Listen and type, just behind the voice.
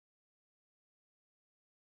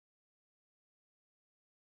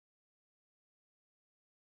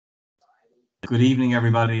Good evening,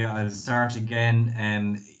 everybody. I'll start again.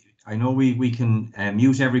 I know we can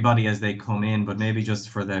mute everybody as they come in, but maybe just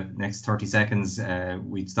for the next 30 seconds,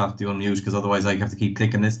 we'd stop the unmute because otherwise I have to keep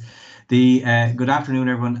clicking this. Good afternoon,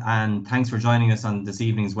 everyone, and thanks for joining us on this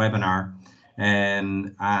evening's webinar.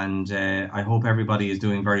 I hope everybody is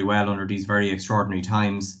doing very well under these very extraordinary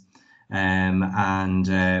times.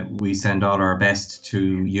 We send all our best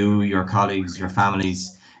to you, your colleagues, your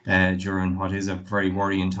families, during what is a very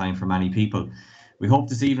worrying time for many people. We hope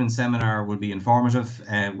this evening's seminar will be informative.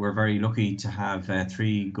 We're very lucky to have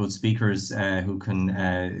three good speakers who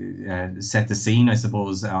can set the scene, I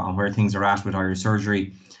suppose, on where things are at with Irish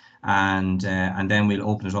surgery. And then we'll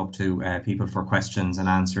open it up to people for questions and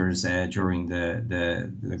answers during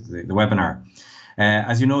the webinar.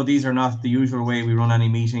 As you know, these are not the usual way we run any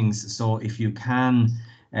meetings, so if you can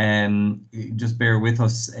just bear with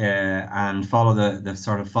us and follow the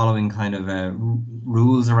sort of following kind of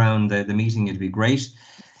rules around the meeting, it'd be great.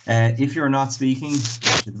 If you're not speaking,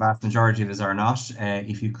 which the vast majority of us are not,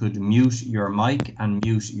 if you could mute your mic and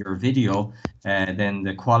mute your video, then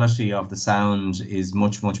the quality of the sound is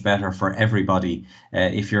much better for everybody.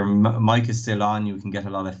 If your mic is still on, you can get a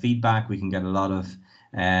lot of feedback. We can get a lot of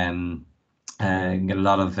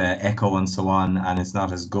echo and so on, and it's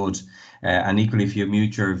not as good. And equally, if you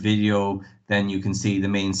mute your video, then you can see the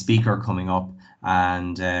main speaker coming up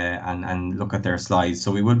and look at their slides.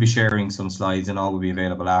 So we will be sharing some slides and all will be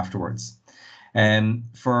available afterwards.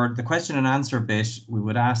 For the question and answer bit, we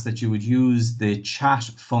would ask that you would use the chat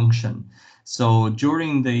function. So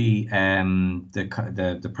during the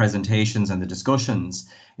presentations and the discussions,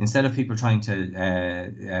 instead of people trying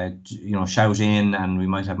to shout in, and we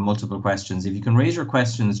might have multiple questions, if you can raise your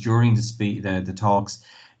questions during the talks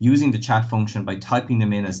using the chat function by typing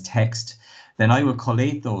them in as text, then I will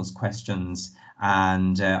collate those questions.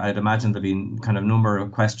 And I'd imagine there'll be kind of number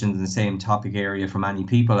of questions in the same topic area for many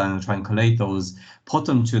people, and I'll try and collate those, put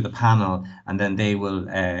them to the panel, and then they will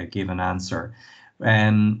give an answer.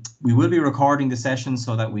 We will be recording the session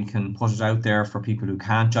so that we can put it out there for people who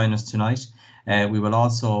can't join us tonight. We will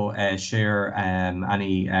also share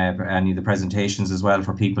any of the presentations as well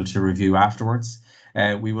for people to review afterwards.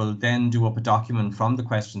 We will then do up a document from the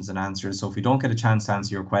questions and answers. So if we don't get a chance to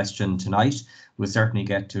answer your question tonight, we'll certainly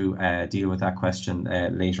get to deal with that question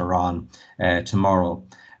later on tomorrow.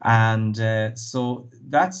 And so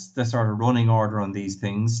that's the sort of running order on these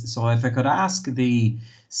things. So if I could ask the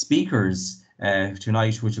speakers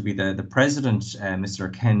tonight, which will be the President, Mr.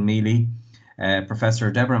 Ken MEaly,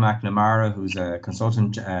 Professor Deborah McNamara, who's a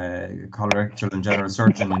consultant colorectal and general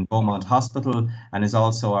surgeon in Beaumont Hospital and is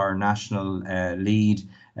also our national lead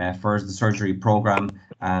for the surgery program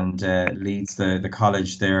and leads the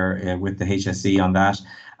college there with the HSE on that.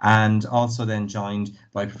 And also then joined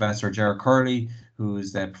by Professor Gerard Curley,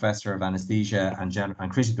 who's the Professor of Anaesthesia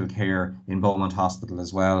and Critical Care in Beaumont Hospital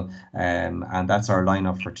as well. And that's our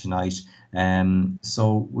lineup for tonight.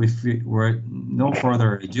 So if we're no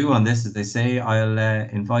further ado on this, as they say, I'll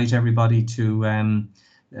invite everybody to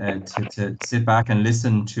sit back and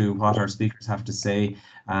listen to what our speakers have to say.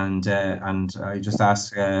 And I just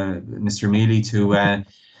ask Mr. MEaly,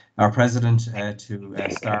 our President, to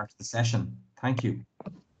start the session. Thank you.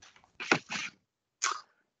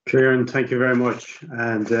 Kieran, thank you very much.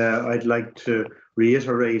 And I'd like to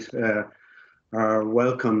reiterate our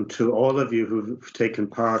welcome to all of you who've taken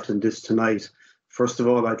part in this tonight. First of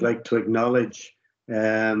all, I'd like to acknowledge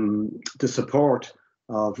the support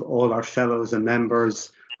of all our fellows and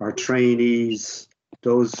members, our trainees,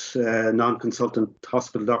 those non-consultant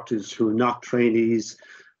hospital doctors who are not trainees.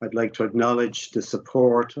 I'd like to acknowledge the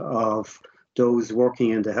support of those working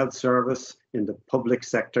in the health service, in the public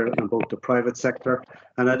sector and both the private sector.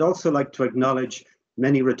 And I'd also like to acknowledge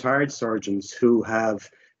many retired surgeons who have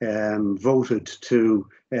voted to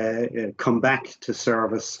come back to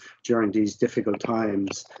service during these difficult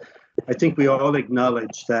times. I think we all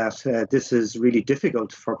acknowledge that this is really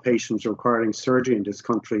difficult for patients requiring surgery in this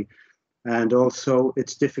country. And also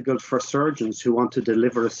it's difficult for surgeons who want to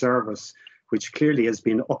deliver a service which clearly has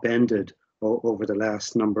been upended over the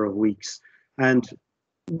last number of weeks and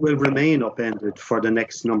will remain upended for the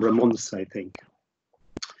next number of months, I think.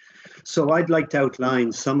 So I'd like to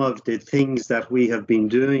outline some of the things that we have been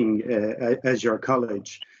doing as your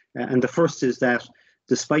college. And the first is that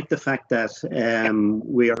despite the fact that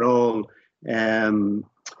we are all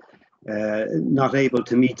not able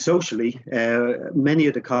to meet socially, many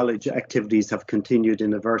of the college activities have continued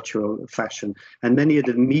in a virtual fashion, and many of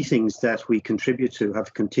the meetings that we contribute to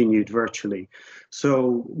have continued virtually.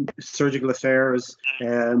 So surgical affairs,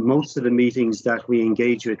 most of the meetings that we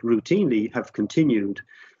engage with routinely have continued.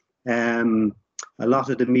 A lot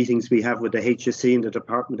of the meetings we have with the HSE and the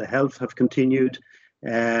Department of Health have continued. A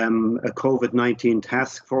COVID-19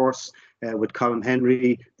 task force with Colin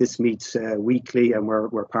Henry, this meets weekly, and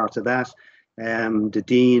we're part of that. The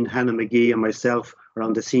Dean, Hannah McGee, and myself are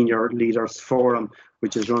on the Senior Leaders Forum,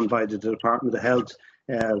 which is run by the Department of Health,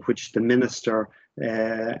 which the Minister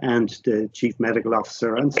and the Chief Medical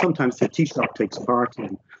Officer and sometimes the Taoiseach takes part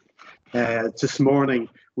in. This morning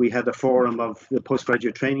we had a forum of the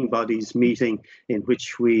postgraduate training bodies meeting in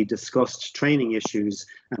which we discussed training issues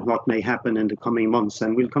and what may happen in the coming months,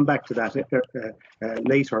 and we'll come back to that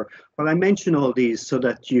later. But I mention all these so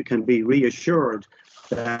that you can be reassured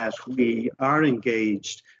that we are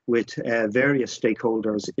engaged with various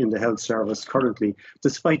stakeholders in the health service currently,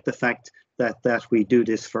 despite the fact that we do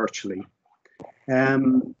this virtually.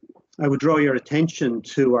 I would draw your attention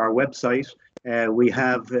to our website. We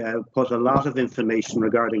have put a lot of information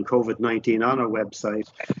regarding COVID-19 on our website.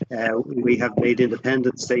 We have made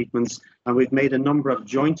independent statements, and we've made a number of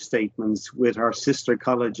joint statements with our sister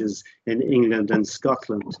colleges in England and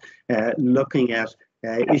Scotland, looking at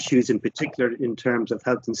issues in particular in terms of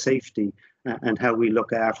health and safety and how we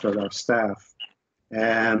look after our staff.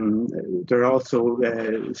 There are also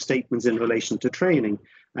statements in relation to training,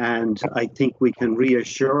 and I think we can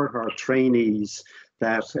reassure our trainees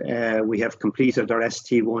that we have completed our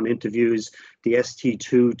ST1 interviews. The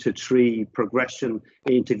ST2 to 3 progression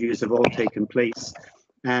interviews have all taken place,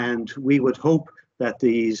 and we would hope that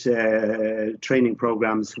these training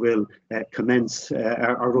programs will commence,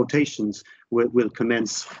 our rotations will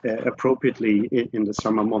commence appropriately in the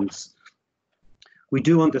summer months. We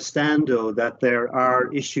do understand, though, that there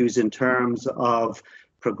are issues in terms of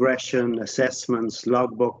progression, assessments,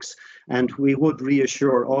 logbooks, and we would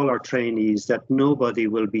reassure all our trainees that nobody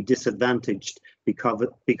will be disadvantaged because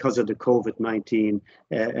of the COVID-19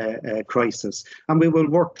 crisis. And we will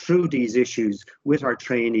work through these issues with our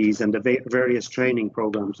trainees and the various training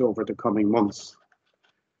programs over the coming months.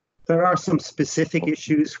 There are some specific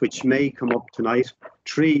issues which may come up tonight.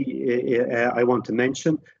 3 I want to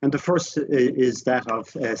mention, and the first is that of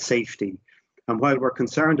safety. And while we're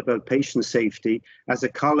concerned about patient safety, as a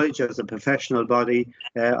college, as a professional body,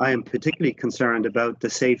 I am particularly concerned about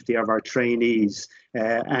the safety of our trainees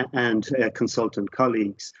and consultant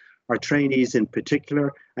colleagues. Our trainees in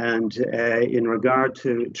particular, and in regard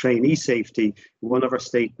to trainee safety, one of our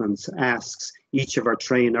statements asks each of our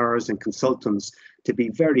trainers and consultants to be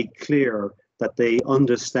very clear that they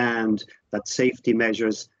understand that safety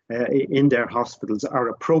measures in their hospitals are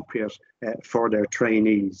appropriate for their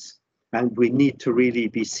trainees. And we need to really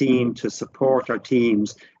be seen to support our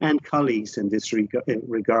teams and colleagues in this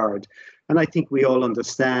regard. And I think we all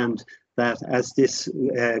understand that as this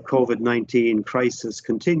COVID-19 crisis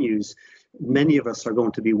continues, many of us are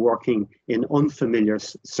going to be working in unfamiliar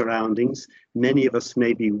surroundings. Many of us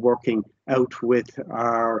may be working out with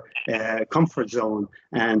our comfort zone,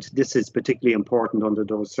 and this is particularly important under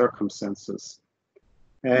those circumstances.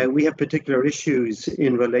 We have particular issues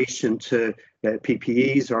in relation to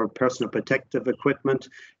PPEs or personal protective equipment.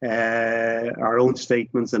 Our own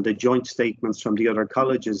statements and the joint statements from the other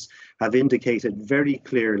colleges have indicated very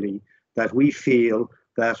clearly that we feel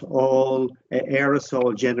that all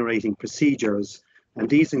aerosol generating procedures, and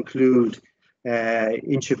these include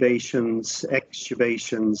intubations,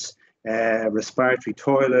 extubations, respiratory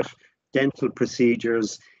toilet, dental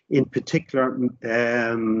procedures, in particular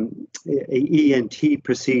ENT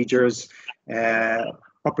procedures,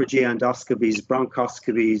 upper GI endoscopies,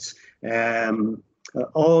 bronchoscopies,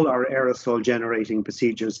 all our aerosol generating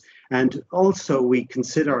procedures. And also we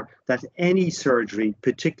consider that any surgery,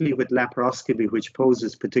 particularly with laparoscopy, which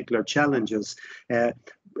poses particular challenges,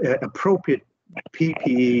 appropriate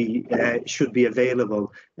PPE should be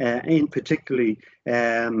available, in particularly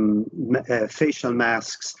facial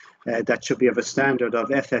masks that should be of a standard of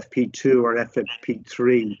FFP2 or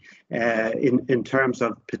FFP3 in terms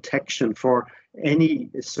of protection for any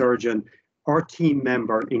surgeon or team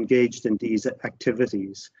member engaged in these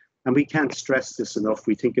activities. And we can't stress this enough.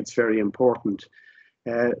 We think it's very important.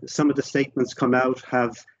 Some of the statements come out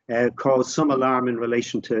have caused some alarm in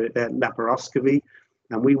relation to laparoscopy,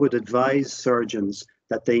 and we would advise surgeons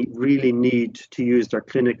that they really need to use their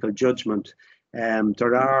clinical judgment.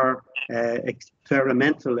 There are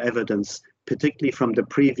experimental evidence, particularly from the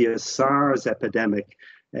previous SARS epidemic,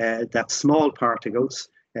 that small particles,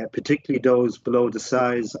 particularly those below the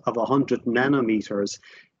size of 100 nanometers,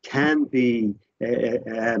 can be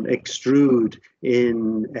extrude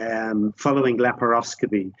in following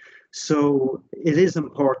laparoscopy. So it is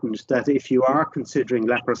important that if you are considering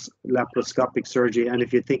laparoscopic surgery, and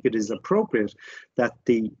if you think it is appropriate, that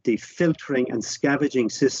the filtering and scavenging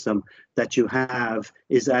system that you have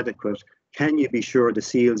is adequate. Can you be sure the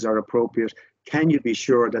seals are appropriate? Can you be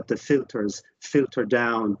sure that the filters filter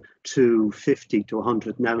down to 50 to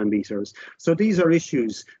 100 nanometers? So these are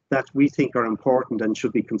issues that we think are important and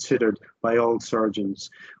should be considered by all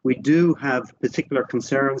surgeons. We do have particular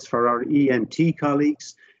concerns for our ENT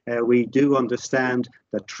colleagues. We do understand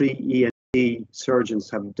that 3 ENT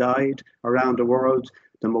surgeons have died around the world.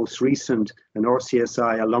 The most recent, an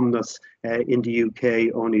RCSI alumnus in the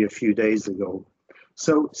UK only a few days ago.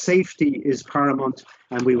 So safety is paramount,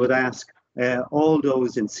 and we would ask all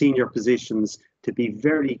those in senior positions to be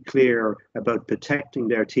very clear about protecting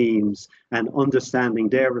their teams and understanding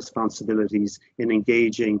their responsibilities in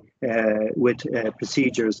engaging with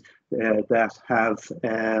procedures that have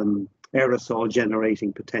aerosol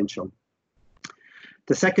generating potential.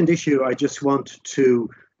 The second issue I just want to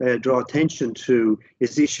draw attention to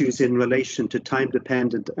is issues in relation to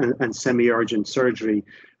time-dependent and semi-urgent surgery.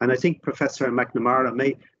 And I think Professor McNamara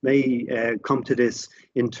may come to this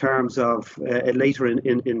in terms of, later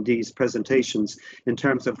in these presentations, in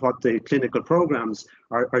terms of what the clinical programs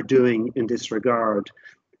are doing in this regard.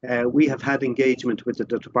 We have had engagement with the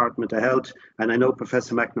Department of Health, and I know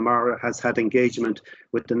Professor McNamara has had engagement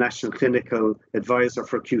with the National Clinical Advisor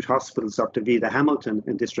for Acute Hospitals, Dr. Vida Hamilton,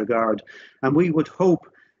 in this regard. And we would hope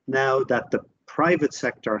now that the private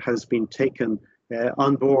sector has been taken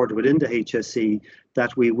on board within the HSE,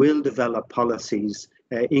 that we will develop policies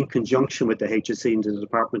in conjunction with the HSE and the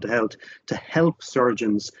Department of Health to help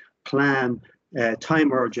surgeons plan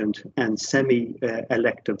time-urgent and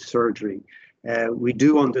semi-elective surgery. We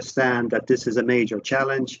do understand that this is a major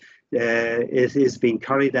challenge. It is being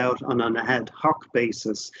carried out on an ad hoc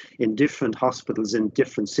basis in different hospitals in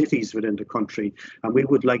different cities within the country, and we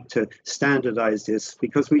would like to standardise this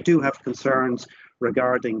because we do have concerns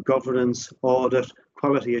regarding governance, audit,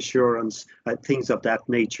 quality assurance, things of that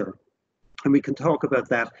nature. And we can talk about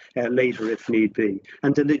that later if need be.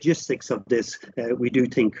 And the logistics of this, we do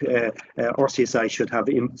think RCSI should have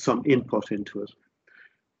some input into it.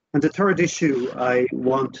 And the third issue I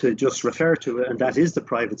want to just refer to, and that is the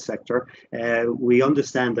private sector. We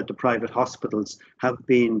understand that the private hospitals have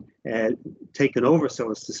been taken over,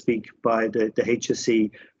 so as to speak, by the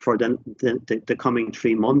HSE for the coming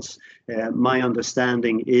 3 months. My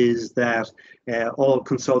understanding is that all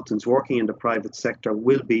consultants working in the private sector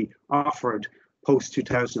will be offered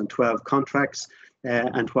post-2012 contracts.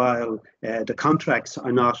 And while the contracts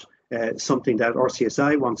are not something that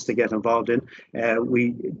RCSI wants to get involved in,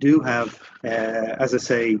 we do have, as I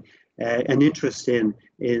say, an interest in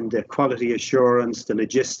the quality assurance, the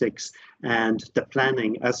logistics, and the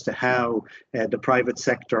planning as to how the private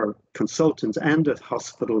sector consultants and the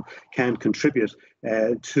hospital can contribute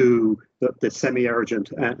to the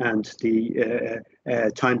semi-urgent and the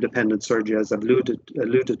time-dependent surgery, as I've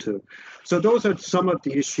alluded to. So those are some of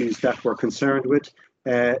the issues that we're concerned with.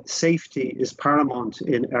 Safety is paramount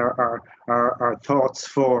in our thoughts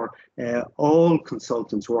for all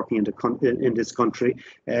consultants working in this country,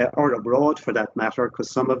 or abroad for that matter, because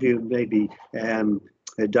some of you may be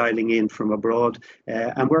dialing in from abroad,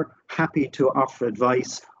 and we're happy to offer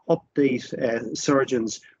advice, update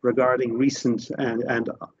surgeons regarding recent and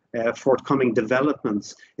forthcoming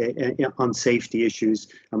developments on safety issues.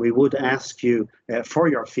 And we would ask you for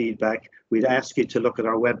your feedback. We'd ask you to look at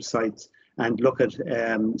our websites and look at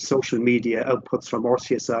social media outputs from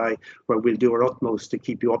RCSI, where we'll do our utmost to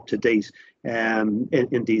keep you up to date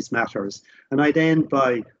in these matters. And I'd end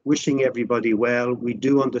by wishing everybody well. We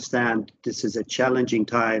do understand this is a challenging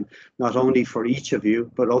time, not only for each of you,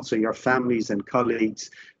 but also your families and colleagues.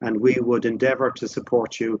 And we would endeavour to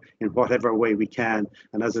support you in whatever way we can.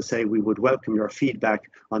 And as I say, we would welcome your feedback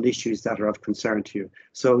on issues that are of concern to you.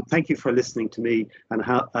 So thank you for listening to me, and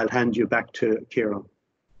I'll hand you back to Kieran.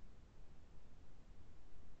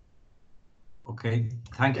 Okay,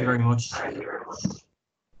 thank you very much.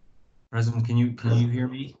 President, can you hear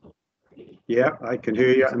me? Yeah, I can hear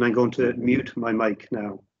you, and I'm going to mute my mic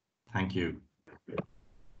now. Thank you.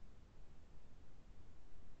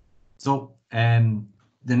 So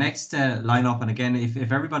the next lineup, and again,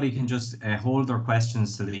 if everybody can just hold their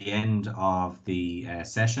questions to the end of the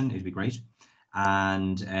session, it'd be great.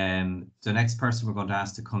 And the next person we're going to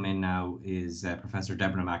ask to come in now is Professor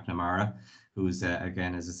Deborah McNamara, who's,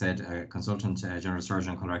 again, as I said, a consultant general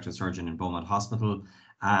surgeon, colorectal surgeon in Beaumont Hospital,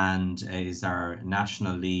 and is our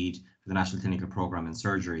national lead for the National Clinical Programme in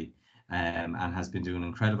Surgery, and has been doing an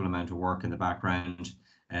incredible amount of work in the background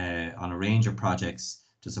on a range of projects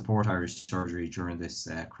to support Irish surgery during this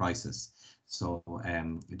crisis. So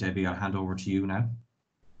Debbie, I'll hand over to you now.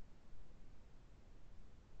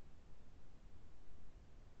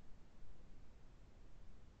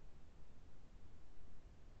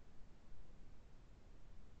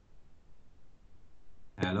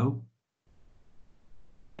 Hello.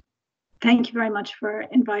 Thank you very much for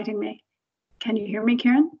inviting me. Can you hear me,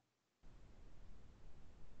 Kieran?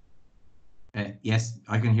 Yes,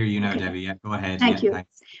 I can hear you now, okay. Debbie. Yeah, go ahead. Thank you.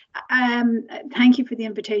 Thank you for the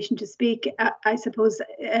invitation to speak. I suppose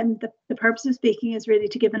the purpose of speaking is really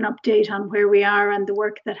to give an update on where we are and the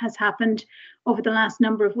work that has happened over the last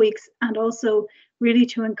number of weeks, and also really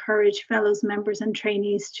to encourage fellows, members and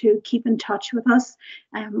trainees to keep in touch with us.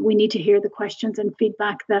 We need to hear the questions and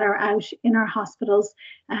feedback that are out in our hospitals.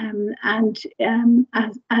 As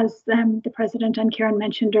the President and Kieran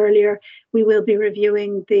mentioned earlier, we will be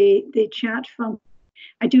reviewing the chat function.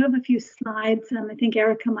 I do have a few slides, and I think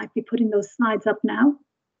Erica might be putting those slides up now.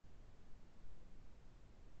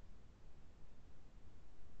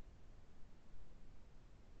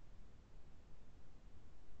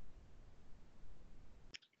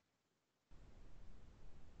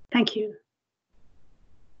 Thank you.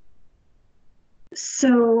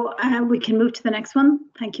 So we can move to the next one.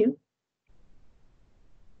 Thank you.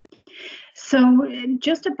 So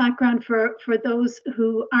just a background for those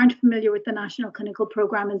who aren't familiar with the National Clinical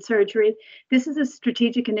Programme in Surgery. This is a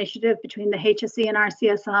strategic initiative between the HSE and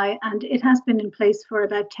RCSI, and it has been in place for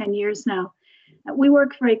about 10 years now. We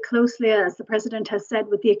work very closely, as the President has said,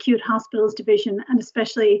 with the Acute Hospitals Division, and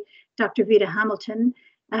especially Dr. Vita Hamilton.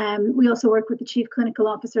 We also work with the Chief Clinical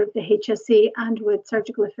Officer of the HSE and with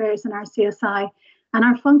Surgical Affairs and RCSI. And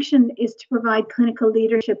our function is to provide clinical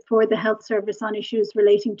leadership for the health service on issues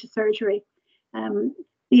relating to surgery. The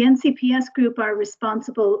NCPS group are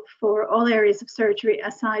responsible for all areas of surgery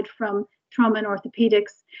aside from trauma and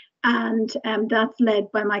orthopedics, and that's led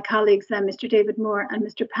by my colleagues, Mr. David Moore and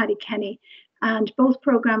Mr. Paddy Kenny. And both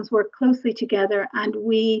programs work closely together, and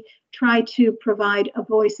we try to provide a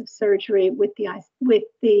voice of surgery with the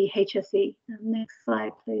HSE. Next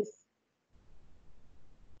slide, please.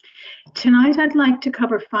 Tonight, I'd like to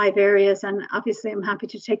cover 5 areas, and obviously I'm happy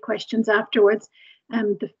to take questions afterwards.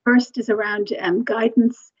 The first is around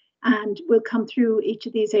guidance, and we'll come through each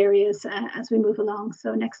of these areas as we move along.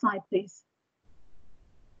 So next slide, please.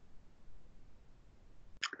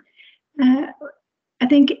 I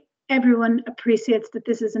think everyone appreciates that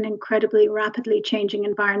this is an incredibly rapidly changing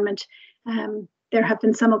environment. There have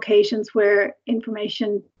been some occasions where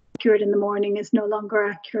information accurate in the morning is no longer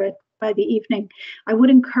accurate by the evening. I would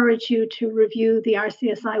encourage you to review the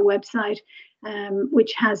RCSI website,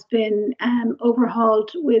 which has been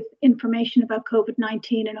overhauled with information about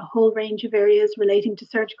COVID-19 in a whole range of areas relating to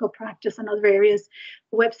surgical practice and other areas.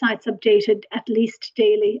 The website's updated at least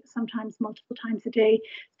daily, sometimes multiple times a day.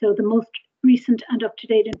 So the most recent and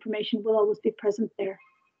up-to-date information will always be present there.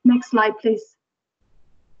 Next slide, please.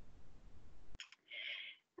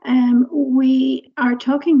 We are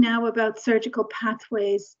talking now about surgical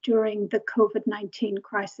pathways during the COVID-19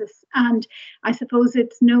 crisis, and I suppose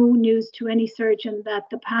it's no news to any surgeon that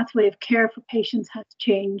the pathway of care for patients has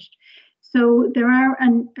changed. So there are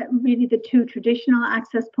really the 2 traditional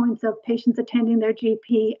access points of patients attending their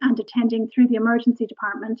GP and attending through the emergency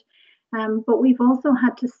department, but we've also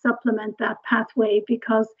had to supplement that pathway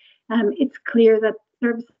because it's clear that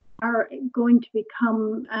services are going to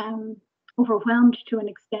become overwhelmed to an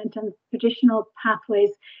extent, and traditional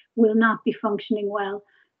pathways will not be functioning well.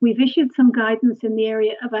 We've issued some guidance in the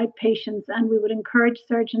area of outpatients, and we would encourage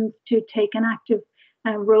surgeons to take an active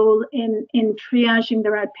role in triaging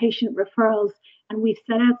their outpatient referrals. And we've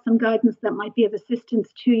set out some guidance that might be of assistance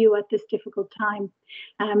to you at this difficult time.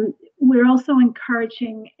 We're also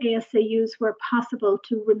encouraging ASAUs where possible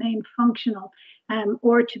to remain functional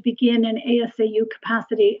or to begin an ASAU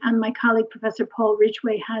capacity. And my colleague, Professor Paul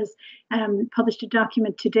Ridgway, has published a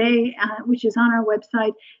document today, which is on our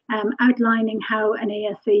website, outlining how an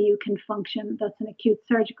ASAU can function. That's an acute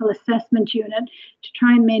surgical assessment unit to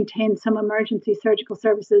try and maintain some emergency surgical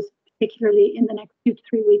services, particularly in the next 2 to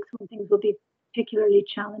 3 weeks when things will be particularly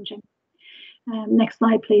challenging. Next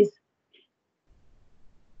slide, please.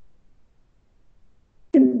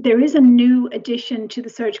 There is a new addition to the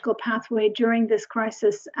surgical pathway during this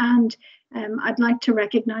crisis, and I'd like to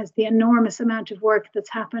recognise the enormous amount of work that's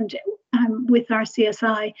happened with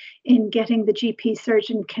RCSI in getting the GP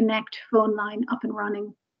Surgeon Connect phone line up and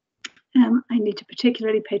running. I need to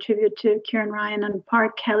particularly pay tribute to Kieran Ryan and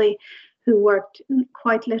Park Kelly, who worked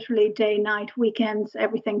quite literally day, night, weekends,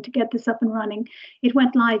 everything to get this up and running. It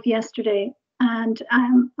went live yesterday, And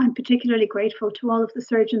I'm particularly grateful to all of the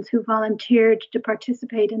surgeons who volunteered to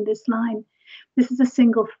participate in this line. This is a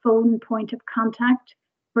single phone point of contact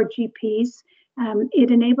for GPs.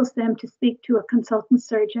 It enables them to speak to a consultant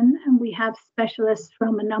surgeon, and we have specialists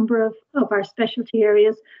from a number of our specialty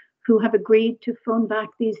areas who have agreed to phone back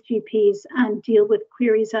these GPs and deal with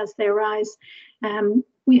queries as they arise.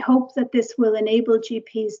 We hope that this will enable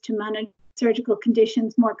GPs to manage surgical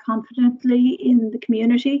conditions more confidently in the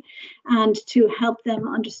community and to help them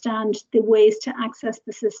understand the ways to access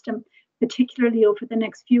the system, particularly over the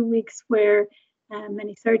next few weeks where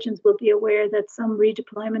many surgeons will be aware that some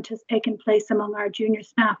redeployment has taken place among our junior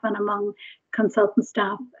staff and among consultant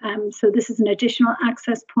staff. So this is an additional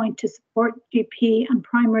access point to support GP and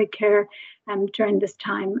primary care during this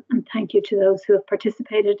time. And thank you to those who have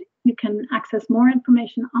participated. You can access more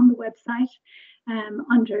information on the website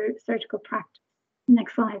under surgical practice.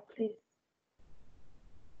 Next slide, please.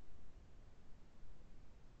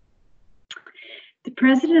 The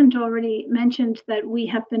President already mentioned that we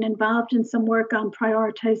have been involved in some work on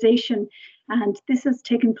prioritization, and this has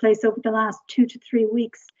taken place over the last 2 to 3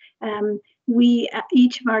 weeks.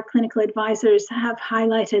 Each of our clinical advisors have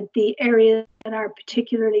highlighted the areas that are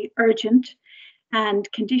particularly urgent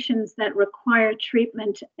and conditions that require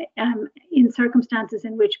treatment in circumstances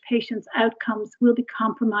in which patients' outcomes will be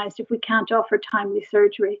compromised if we can't offer timely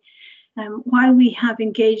surgery. While we have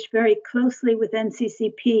engaged very closely with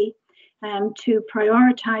NCCP to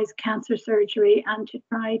prioritize cancer surgery and to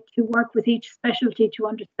try to work with each specialty to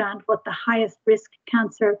understand what the highest risk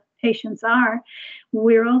cancer patients are,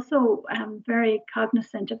 we're also very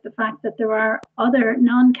cognizant of the fact that there are other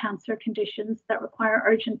non-cancer conditions that require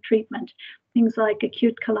urgent treatment, things like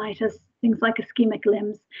acute colitis, things like ischemic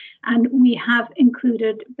limbs, and we have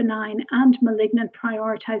included benign and malignant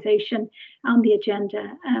prioritization on the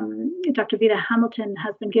agenda. Dr. Vita Hamilton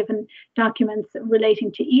has been given documents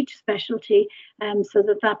relating to each specialty, so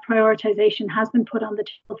that prioritization has been put on the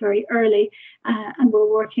table very early, and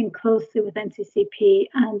we're working closely with NCCP,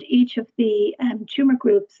 and each of the tumour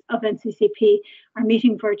groups of NCCP are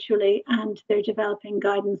meeting virtually and they're developing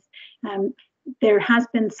guidance. There has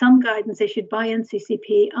been some guidance issued by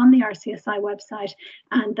NCCP on the RCSI website,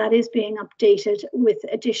 and that is being updated with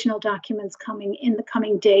additional documents coming in the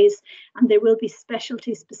coming days. And there will be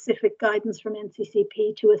specialty-specific guidance from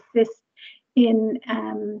NCCP to assist in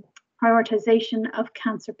prioritization of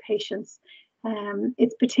cancer patients.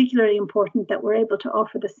 It's particularly important that we're able to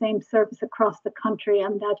offer the same service across the country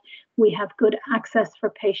and that we have good access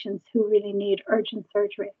for patients who really need urgent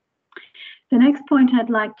surgery. The next point I'd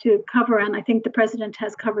like to cover, and I think the President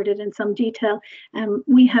has covered it in some detail,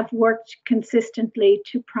 we have worked consistently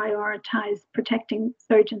to prioritise protecting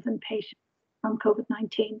surgeons and patients from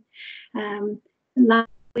COVID-19. Last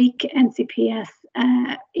week, NCPS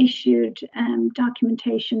issued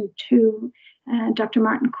documentation to Dr.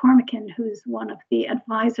 Martin Cormacan, who's one of the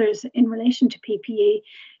advisors in relation to PPE,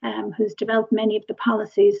 who's developed many of the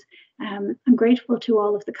policies. I'm grateful to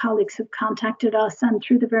all of the colleagues who've contacted us and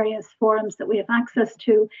through the various forums that we have access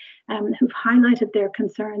to, who've highlighted their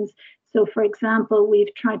concerns. So, for example,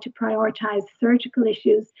 we've tried to prioritise surgical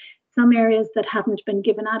issues. Some areas that haven't been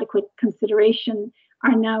given adequate consideration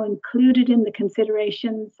are now included in the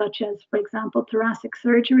consideration, such as, for example, thoracic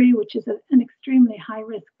surgery, which is an extremely high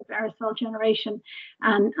risk of aerosol generation,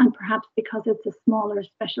 and perhaps because it's a smaller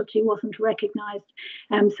specialty wasn't recognised.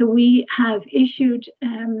 So we have issued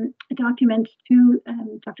a document to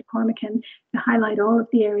Dr. Cormacan to highlight all of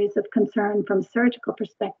the areas of concern from a surgical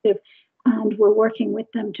perspective, and we're working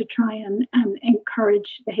with them to try and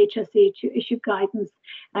encourage the HSE to issue guidance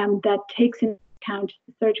that takes into account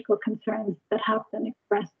the surgical concerns that have been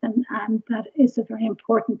expressed, and that is a very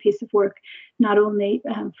important piece of work, not only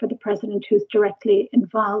for the President, who's directly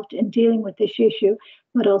involved in dealing with this issue,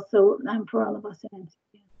 but also for all of us in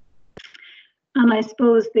NCPS. And I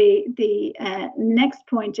suppose the next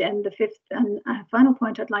point and the fifth and final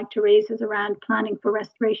point I'd like to raise is around planning for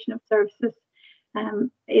restoration of services.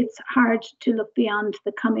 It's hard to look beyond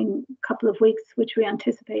the coming couple of weeks, which we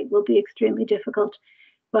anticipate will be extremely difficult.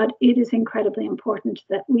 But it is incredibly important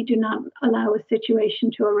that we do not allow a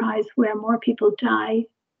situation to arise where more people die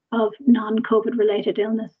of non-COVID related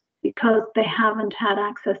illness because they haven't had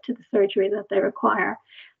access to the surgery that they require,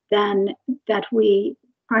 than that we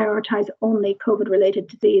prioritise only COVID related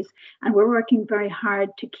disease. And we're working very hard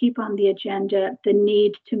to keep on the agenda the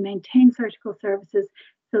need to maintain surgical services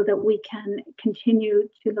so that we can continue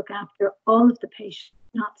to look after all of the patients,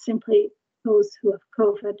 not simply those who have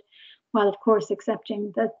COVID. while of course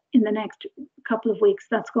accepting that in the next couple of weeks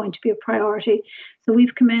that's going to be a priority. So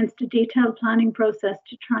we've commenced a detailed planning process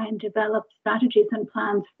to try and develop strategies and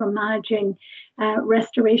plans for managing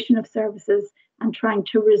restoration of services and trying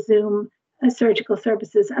to resume surgical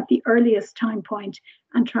services at the earliest time point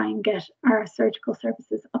and try and get our surgical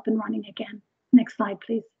services up and running again. Next slide,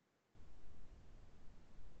 please.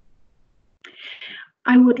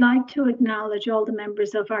 I would like to acknowledge all the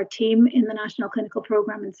members of our team in the National Clinical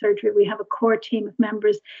Programme in Surgery. We have a core team of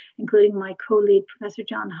members, including my co-lead, Professor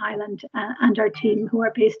John Hyland, and our team who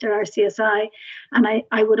are based at RCSI. And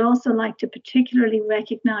I would also like to particularly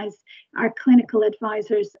recognise our clinical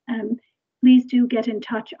advisors. Please do get in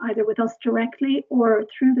touch either with us directly or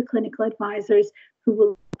through the clinical advisors who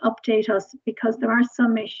will update us, because there are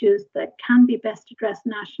some issues that can be best addressed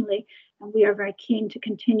nationally, and we are very keen to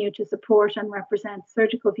continue to support and represent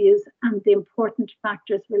surgical views and the important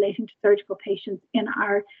factors relating to surgical patients in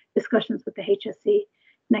our discussions with the HSE.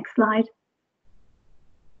 Next slide.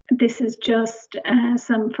 This is just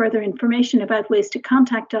some further information about ways to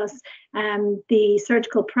contact us. The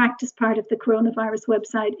surgical practice part of the coronavirus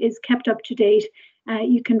website is kept up to date.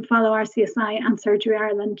 You can follow RCSI and Surgery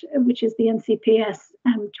Ireland, which is the NCPS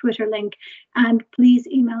Twitter link. And please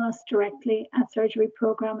email us directly at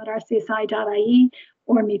surgeryprogram@rcsi.ie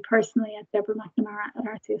or me personally at Deborah McNamara at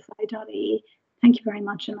rcsi.ie. Thank you very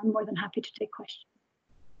much, and I'm more than happy to take questions.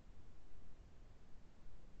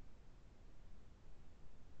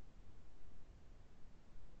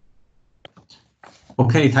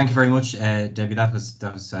 Okay, thank you very much, Debbie. That was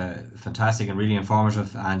fantastic and really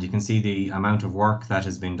informative, and you can see the amount of work that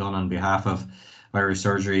has been done on behalf of Irish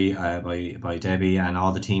Surgery by Debbie and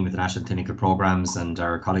all the team at the National Clinical Programmes and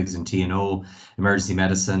our colleagues in T&O, Emergency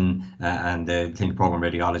Medicine, and the Clinical Programme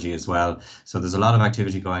Radiology as well. So there's a lot of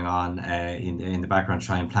activity going on in the background to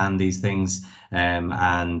try and plan these things,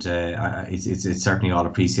 and it's certainly all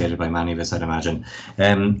appreciated by many of us, I'd imagine.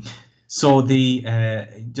 So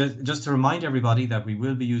just to remind everybody that we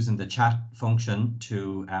will be using the chat function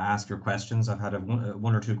to ask your questions. I've had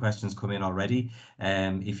one or two questions come in already.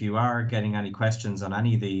 If you are getting any questions on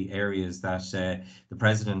any of the areas that the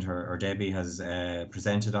President or Debbie has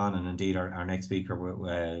presented on, and indeed our next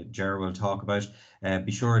speaker, Gerard, will talk about,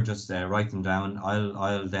 be sure just write them down.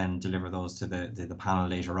 I'll then deliver those to the panel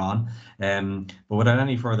later on. But without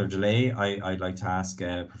any further delay, I'd like to ask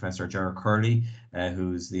Professor Gerard Curley,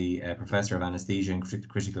 who's the Professor of Anaesthesia and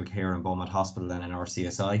Critical Care in Beaumont Hospital and in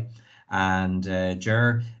RCSI. And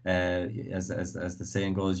Gerard, as the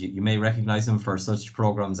saying goes, you may recognise him for such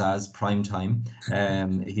programmes as Prime Time.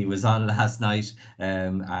 He was on last night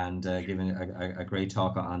and giving a great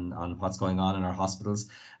talk on what's going on in our hospitals.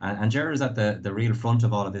 And Gerard is at the real front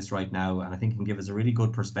of all of this right now, and I think can give us a really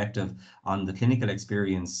good perspective on the clinical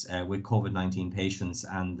experience with COVID-19 patients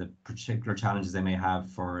and the particular challenges they may have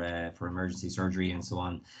for emergency surgery and so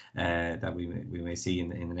on that we may see in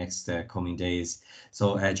the next coming days.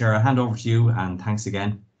 So Gerard, I'll hand over to you, and thanks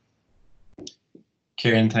again.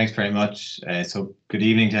 Kieran, thanks very much. So good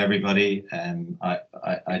evening to everybody.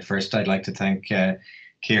 I'd like to thank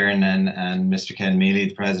Kieran and Mr. Ken MEaly,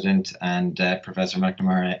 the President, and Professor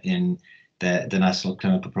McNamara in the National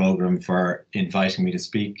Clinical Programme for inviting me to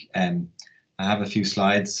speak. I have a few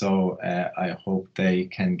slides, so I hope they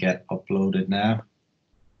can get uploaded now.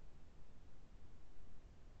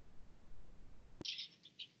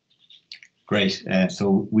 Great,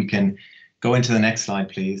 so we can go into the next slide,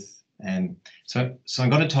 please. So I'm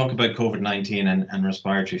going to talk about COVID-19 and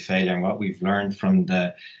respiratory failure and what we've learned from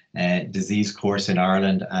the disease course in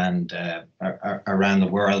Ireland and around the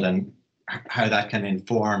world, and how that can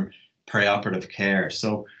inform perioperative care.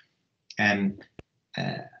 So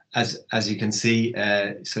as you can see,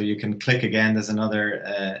 so you can click again, there's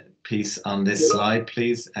another piece on this slide,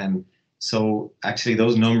 please. So actually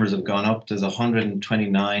those numbers have gone up. There's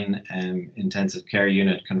 129 intensive care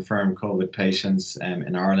unit confirmed COVID patients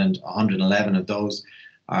in Ireland. 111 of those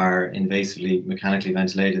are invasively mechanically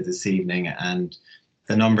ventilated this evening, and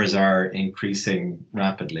the numbers are increasing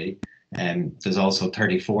rapidly. There's also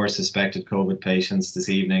 34 suspected COVID patients this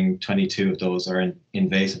evening. 22 of those are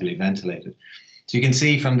invasively ventilated. So you can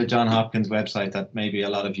see from the Johns Hopkins website that maybe a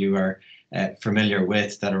lot of you are familiar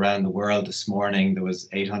with, that around the world this morning there was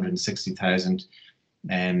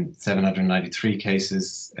 860,793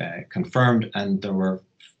 cases confirmed, and there were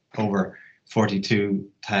over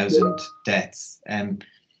 42,000 deaths.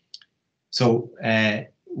 So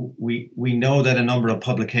we know that a number of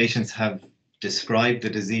publications have described the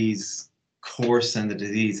disease course and the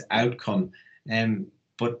disease outcome,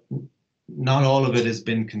 but not all of it has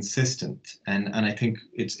been consistent. And I think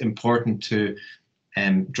it's important to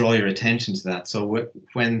draw your attention to that. So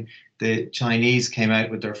when the Chinese came out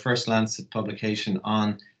with their first Lancet publication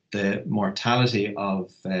on the mortality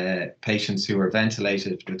of patients who were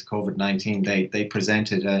ventilated with COVID-19, they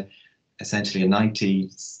presented essentially a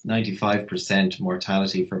 95%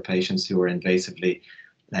 mortality for patients who were invasively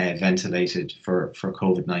ventilated for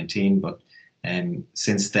COVID-19. But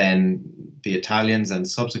since then, the Italians and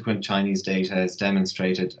subsequent Chinese data has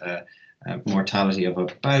demonstrated a mortality of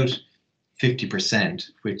about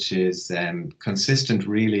 50%, which is consistent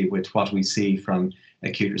really with what we see from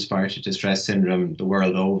acute respiratory distress syndrome the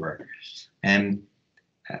world over.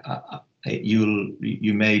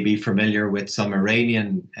 You may be familiar with some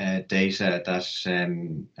Iranian data that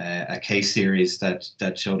a case series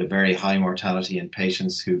that showed a very high mortality in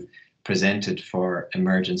patients who presented for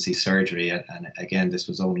emergency surgery, and again this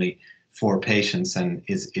was only 4 patients and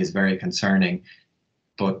is very concerning.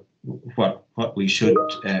 But what we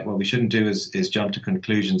shouldn't do is jump to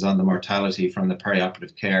conclusions on the mortality from the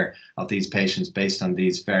perioperative care of these patients based on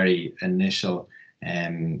these very initial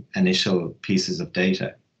pieces of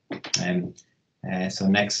data. So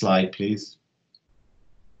next slide, please.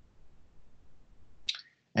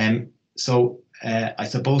 So I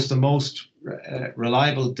suppose the most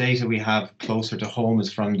reliable data we have closer to home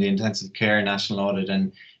is from the Intensive Care National Audit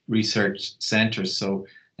and Research Centres. So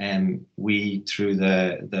we, through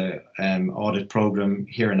the audit programme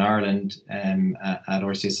here in Ireland at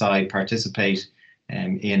RCSI, participate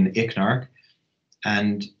in ICNARC,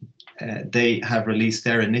 and they have released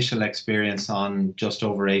their initial experience on just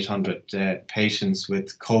over 800 patients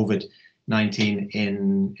with COVID-19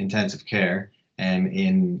 in intensive care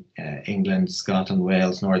in England, Scotland,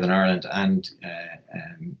 Wales, Northern Ireland, and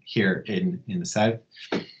here in the south.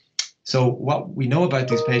 So what we know about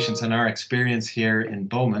these patients and our experience here in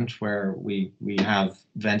Beaumont, where we have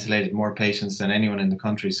ventilated more patients than anyone in the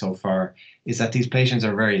country so far, is that these patients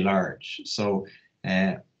are very large. So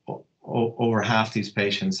over half these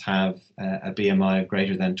patients have a BMI of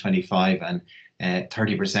greater than 25, and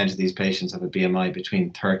 30% of these patients have a BMI between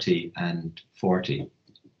 30 and 40.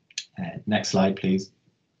 Next slide, please.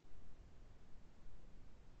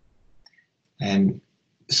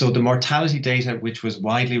 So the mortality data, which was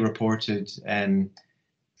widely reported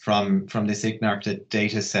from this ICNARC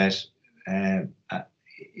data set,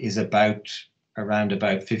 is around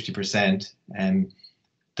about 50%.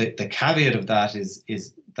 The caveat of that is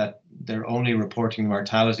that they're only reporting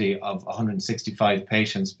mortality of 165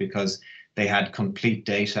 patients because they had complete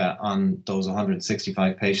data on those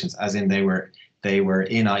 165 patients, as in they were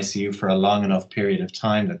in ICU for a long enough period of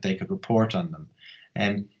time that they could report on them.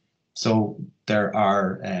 So there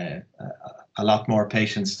are a lot more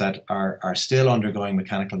patients that are still undergoing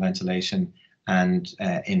mechanical ventilation and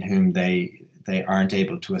in whom they aren't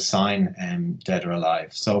able to assign dead or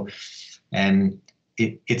alive. So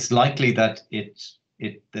it's likely that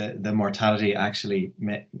the mortality actually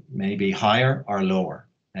may be higher or lower,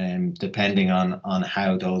 depending on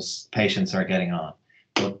how those patients are getting on.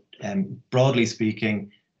 But broadly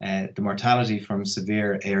speaking, the mortality from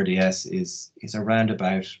severe ARDS is around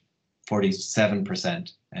about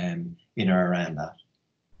 47%, in or around that.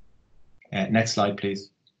 Next slide, please.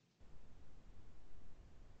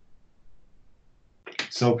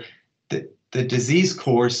 So the disease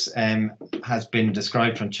course has been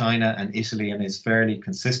described from China and Italy and is fairly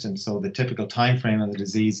consistent. So the typical time frame of the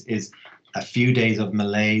disease is a few days of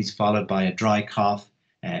malaise followed by a dry cough,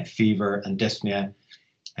 fever and dyspnea.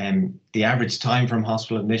 The average time from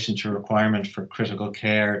hospital admission to requirement for critical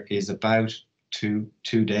care is about two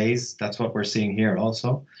days. That's what we're seeing here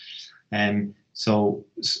also. So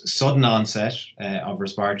sudden onset of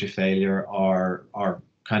respiratory failure or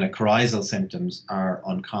kind of coryzal symptoms are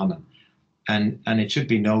uncommon. And it should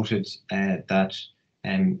be noted that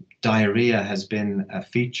diarrhea has been a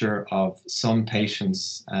feature of some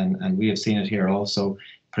patients, and we have seen it here also,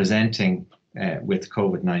 presenting with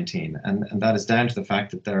COVID-19. And that is down to the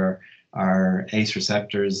fact that there are ACE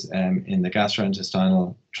receptors in the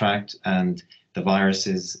gastrointestinal tract, and the virus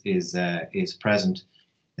is present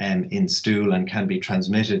in stool and can be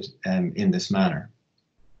transmitted in this manner.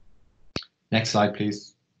 Next slide,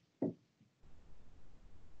 please.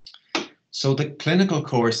 So the clinical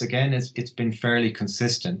course, again, it's been fairly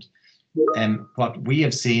consistent. What we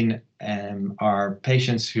have seen are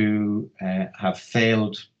patients who have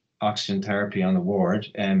failed oxygen therapy on the ward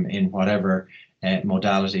in whatever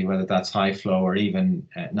modality, whether that's high flow or even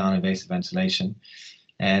non-invasive ventilation,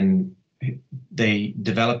 and they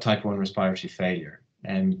develop type 1 respiratory failure.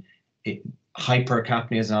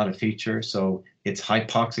 Hypercapnia is not a feature, so it's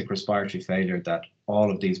hypoxic respiratory failure that all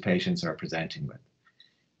of these patients are presenting with.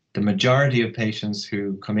 the majority of patients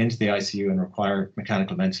who come into the ICU and require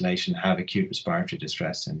mechanical ventilation have acute respiratory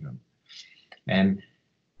distress syndrome. And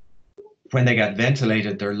when they get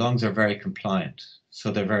ventilated, their lungs are very compliant.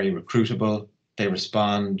 So they're very recruitable. They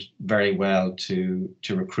respond very well to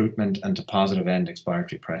recruitment and to positive end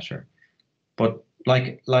expiratory pressure. But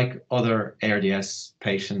like other ARDS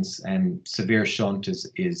patients, severe shunt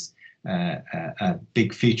is a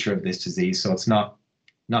big feature of this disease. So it's not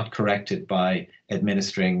corrected by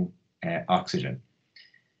administering oxygen.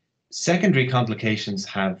 Secondary complications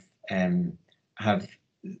have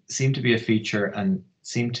seem to be a feature and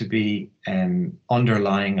seem to be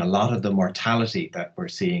underlying a lot of the mortality that we're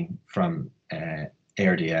seeing from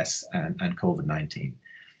ARDS and COVID-19.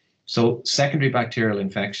 So secondary bacterial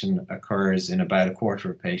infection occurs in about a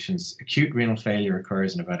quarter of patients. Acute renal failure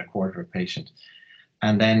occurs in about a quarter of patients.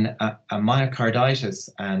 And then a myocarditis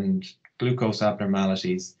and glucose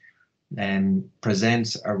abnormalities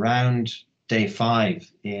presents around day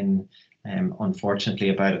 5 in, unfortunately,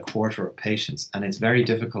 about a quarter of patients. And it's very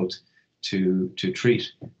difficult to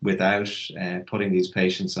treat without putting these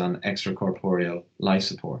patients on extracorporeal life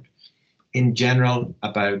support. In general,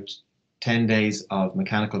 about 10 days of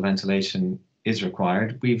mechanical ventilation is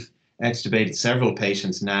required. We've extubated several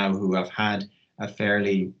patients now who have had a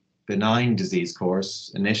fairly benign disease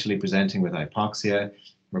course, initially presenting with hypoxia,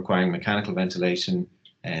 requiring mechanical ventilation,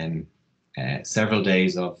 and several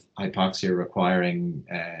days of hypoxia requiring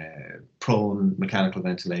prone mechanical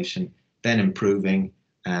ventilation, then improving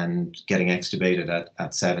and getting extubated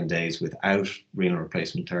at 7 days without renal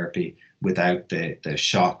replacement therapy, without the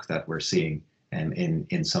shock that we're seeing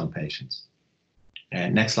in some patients.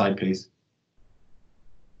 Next slide, please.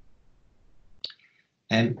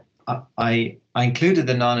 I included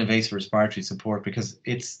the non-invasive respiratory support because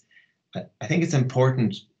I think it's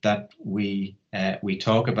important that we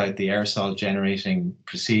talk about the aerosol generating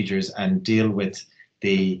procedures and deal with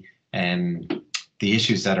the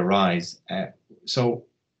issues that arise. So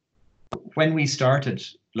when we started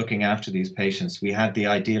looking after these patients, we had the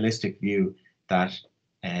idealistic view that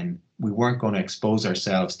we weren't going to expose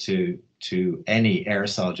ourselves to any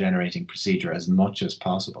aerosol generating procedure as much as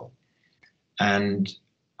possible. And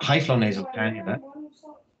high flow nasal cannula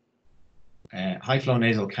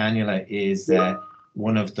is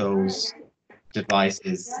one of those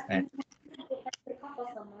devices.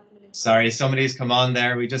 Sorry, somebody's come on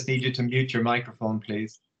there. We just need you to mute your microphone,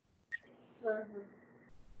 please.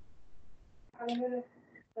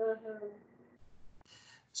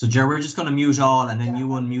 So, Gerard, we're just going to mute all, and then you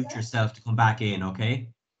unmute yourself to come back in, okay?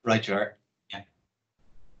 Right, Gerard. Yeah.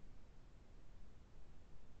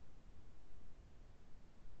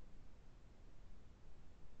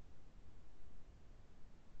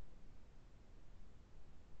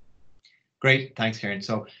 Great, thanks, Kieran.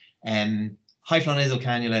 So, high flow nasal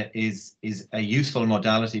cannula is a useful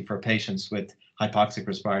modality for patients with hypoxic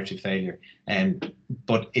respiratory failure,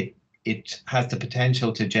 but it has the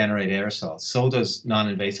potential to generate aerosols. So does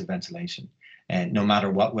non-invasive ventilation, no matter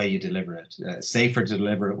what way you deliver it. Safer to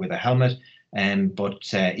deliver it with a helmet,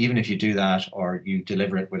 but even if you do that or you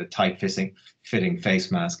deliver it with a tight-fitting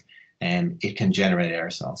face mask, it can generate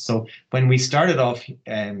aerosols. So when we started off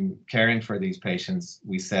caring for these patients,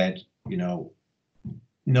 we said, no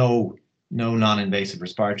non-invasive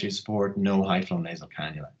respiratory support, no high flow nasal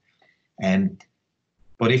cannula.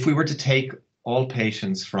 But if we were to take all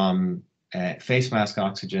patients from face mask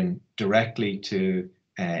oxygen directly to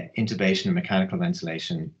intubation and mechanical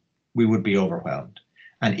ventilation, we would be overwhelmed.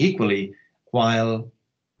 And equally, while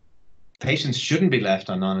patients shouldn't be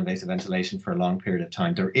left on non-invasive ventilation for a long period of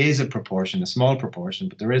time, there is a proportion, a small proportion,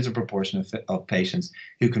 but there is a proportion of patients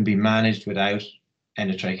who can be managed without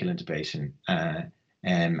endotracheal intubation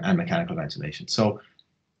and mechanical ventilation. So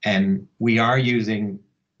we are using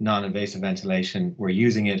non-invasive ventilation. We're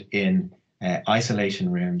using it in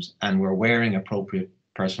isolation rooms, and we're wearing appropriate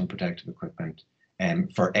personal protective equipment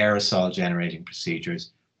for aerosol generating procedures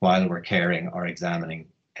while we're caring or examining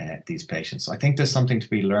these patients. So I think there's something to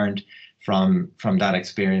be learned from that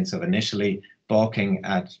experience of initially balking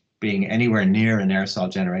at being anywhere near an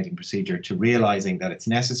aerosol generating procedure to realizing that it's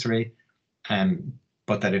necessary,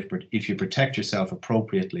 but that if you protect yourself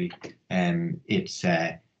appropriately,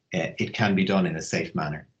 it can be done in a safe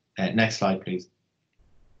manner. Next slide, please.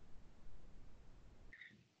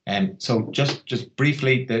 So just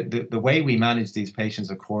briefly, the way we manage these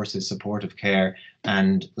patients, of course, is supportive care,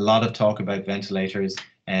 and a lot of talk about ventilators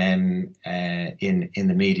in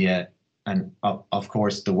the media. And of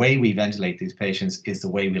course, the way we ventilate these patients is the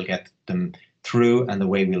way we'll get them through and the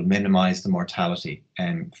way we'll minimize the mortality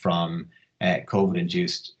from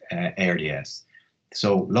COVID-induced ARDS.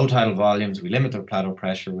 So low tidal volumes, we limit their plateau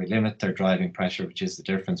pressure, we limit their driving pressure, which is the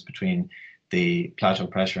difference between the plateau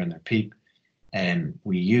pressure and their PEEP.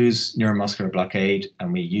 We use neuromuscular blockade,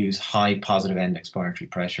 and we use high positive end expiratory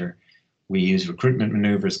pressure. We use recruitment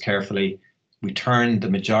maneuvers carefully. We turn the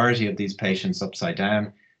majority of these patients upside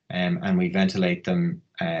down, and we ventilate them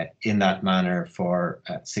in that manner for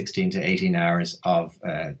 16 to 18 hours of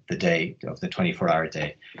the day, of the 24-hour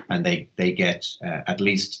day. And they get at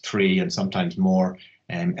least 3 and sometimes more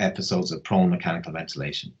episodes of prone mechanical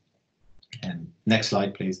ventilation. Next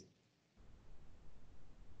slide, please.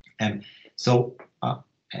 So I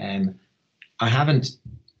haven't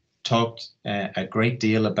talked a great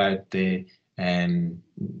deal about the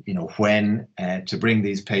when to bring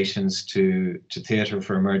these patients to theatre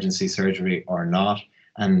for emergency surgery or not,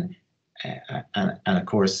 and of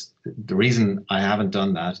course the reason I haven't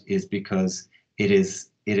done that is because it is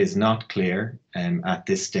not clear at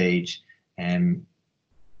this stage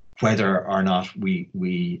whether or not we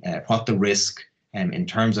what the risk in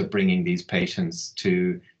terms of bringing these patients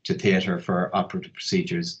to theatre for operative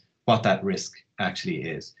procedures, what that risk actually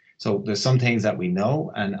is. So there's some things that we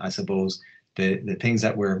know, and I suppose the things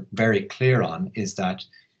that we're very clear on is that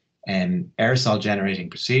aerosol generating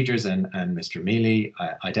procedures, and Mr. MEaly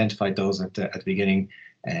identified those at the beginning,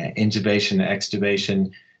 intubation,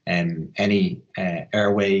 extubation, any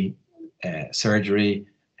airway surgery,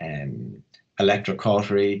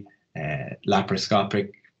 electrocautery,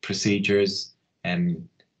 laparoscopic procedures,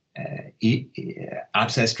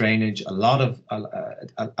 abscess drainage. A lot of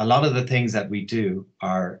the things that we do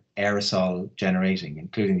are aerosol generating,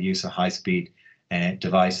 including the use of high-speed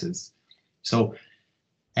devices. So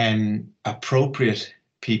appropriate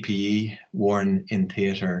PPE worn in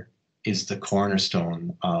theatre is the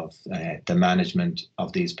cornerstone of the management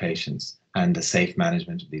of these patients and the safe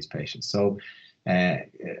management of these patients. So a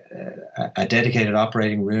dedicated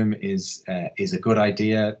operating room is a good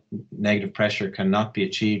idea. Negative pressure cannot be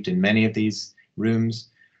achieved in many of these rooms,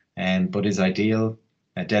 but is ideal.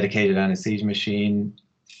 A dedicated anesthesia machine,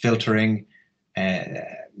 filtering,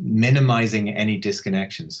 minimizing any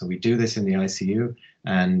disconnection. So we do this in the ICU,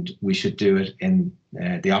 and we should do it in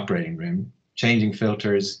the operating room, changing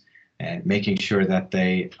filters, making sure that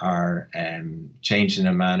they are changed in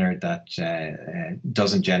a manner that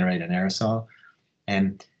doesn't generate an aerosol.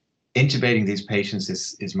 Intubating these patients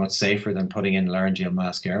is much safer than putting in laryngeal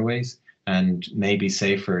mask airways, and maybe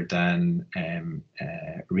safer than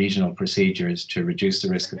regional procedures to reduce the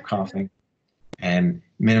risk of coughing.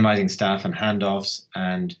 Minimizing staff and handoffs,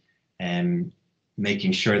 and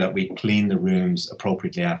making sure that we clean the rooms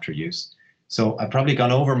appropriately after use. So I've probably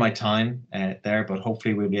gone over my time there, but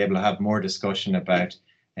hopefully we'll be able to have more discussion about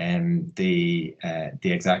the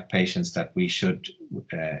exact patients that we should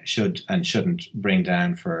and shouldn't bring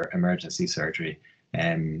down for emergency surgery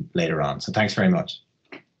later on. So thanks very much.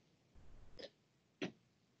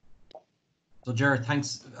 So Gerard,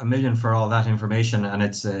 thanks a million for all that information, and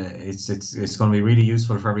it's going to be really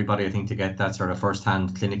useful for everybody, I think, to get that sort of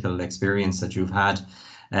first-hand clinical experience that you've had.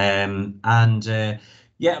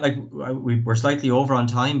 Yeah, like we're slightly over on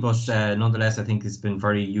time, but nonetheless, I think it's been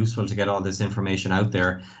very useful to get all this information out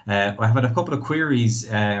there. I've had a couple of queries,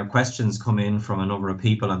 questions come in from a number of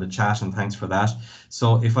people on the chat, and thanks for that.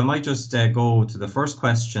 So if I might just go to the first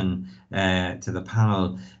question to the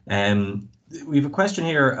panel. We have a question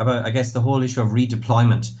here about, I guess, the whole issue of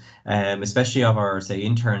redeployment, especially of our, say,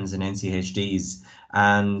 interns and NCHDs,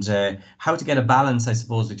 and how to get a balance, I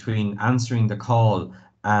suppose, between answering the call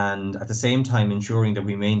and at the same time ensuring that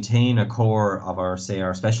we maintain a core of our, say,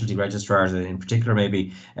 our specialty registrars in particular,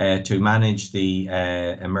 maybe to manage the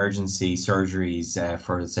emergency surgeries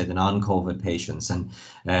for, say, the non-COVID patients. And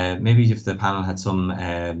maybe if the panel had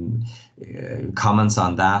some comments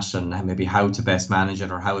on that, and maybe how to best manage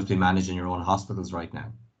it, or how it's been managed in your own hospitals right now.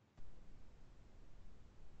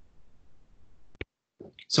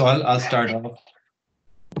 So I'll start off,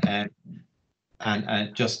 and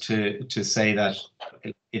just to say that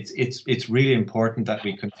it's really important that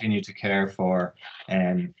we continue to care for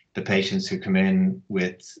the patients who come in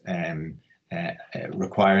with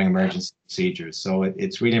requiring emergency procedures. So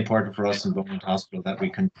it's really important for us in Beaumont Hospital that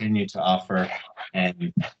we continue to offer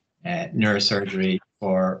neurosurgery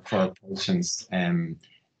for patients. The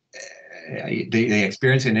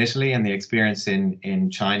experience in Italy and the experience in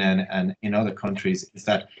China and in other countries is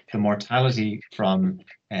that the mortality from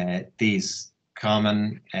these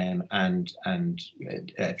common and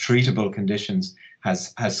treatable conditions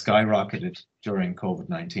has skyrocketed during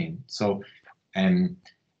COVID-19. So in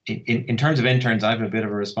terms of interns, I have a bit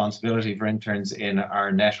of a responsibility for interns in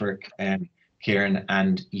our network, Kieran,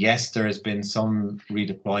 and yes, there has been some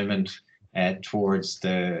redeployment towards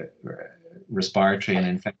the respiratory and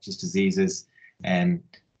infectious diseases,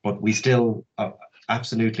 but we still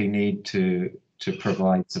absolutely need to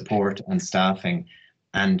provide support and staffing,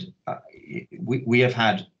 and we have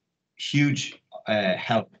had huge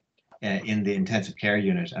help in the intensive care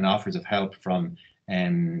unit and offers of help from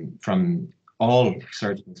all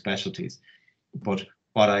surgical specialties. But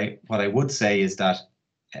what I would say is that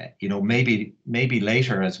maybe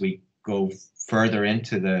later, as we go further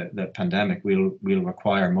into the pandemic, we'll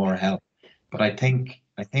require more help. But I think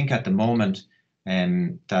at the moment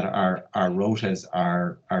that our rotas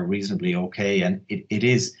are reasonably okay, and it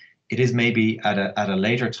is maybe at a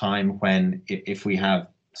later time when if we have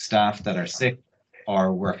staff that are sick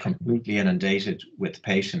or we're completely inundated with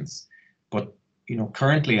patients. But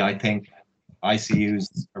currently I think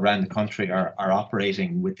ICUs around the country are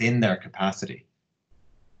operating within their capacity.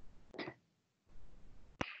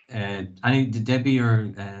 Debbie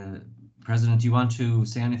or President, do you want to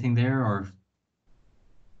say anything there, or?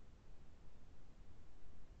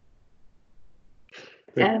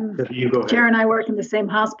 Gerard and I work in the same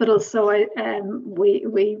hospital, so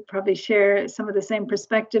we probably share some of the same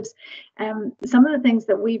perspectives. Some of the things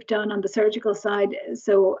that we've done on the surgical side,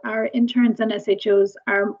 so our interns and SHOs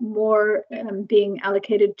are more being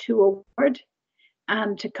allocated to a ward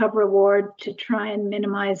and to cover a ward to try and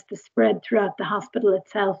minimize the spread throughout the hospital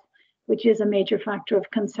itself, which is a major factor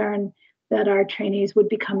of concern, that our trainees would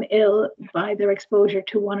become ill by their exposure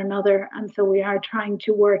to one another. And so we are trying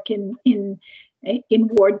to work in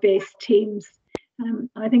ward-based teams.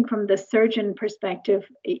 I think from the surgeon perspective,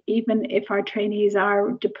 even if our trainees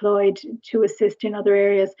are deployed to assist in other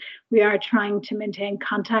areas, we are trying to maintain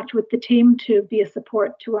contact with the team to be a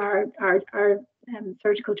support to our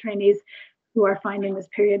surgical trainees who are finding this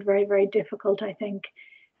period very, very difficult, I think.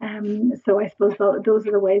 So I suppose those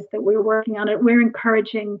are the ways that we're working on it. We're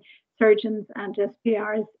encouraging surgeons and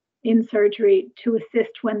SPRs in surgery to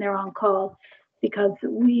assist when they're on call, because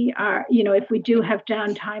we are, if we do have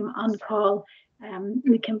downtime on call,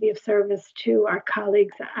 we can be of service to our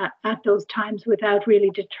colleagues at those times without really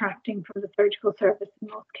detracting from the surgical service in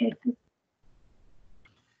most cases.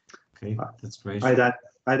 Okay, that's great. I'd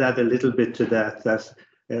add a little bit to that.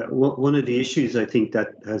 One of the issues I think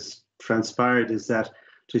that has transpired is that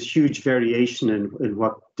there's huge variation in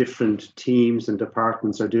what different teams and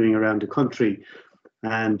departments are doing around the country.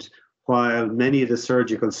 And while many of the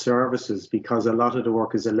surgical services, because a lot of the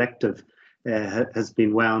work is elective, has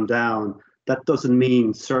been wound down, that doesn't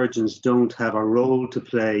mean surgeons don't have a role to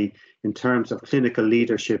play in terms of clinical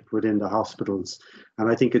leadership within the hospitals. And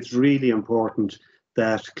I think it's really important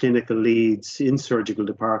that clinical leads in surgical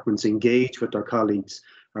departments engage with their colleagues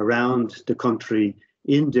around the country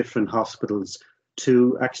in different hospitals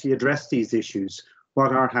to actually address these issues.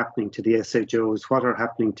 What are happening to the SHOs, what are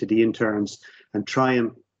happening to the interns, and try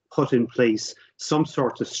and put in place some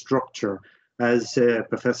sort of structure. As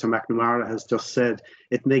Professor McNamara has just said,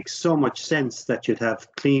 it makes so much sense that you'd have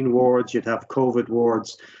clean wards, you'd have COVID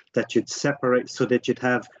wards, that you'd separate so that you'd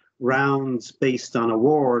have rounds based on a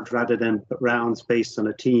ward rather than rounds based on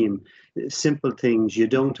a team. Simple things. You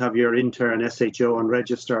don't have your intern, SHO and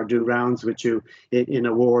registrar do rounds with you in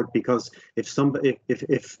a ward, because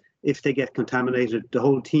if they get contaminated, the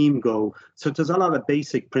whole team go. So there's a lot of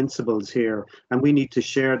basic principles here, and we need to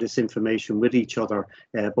share this information with each other,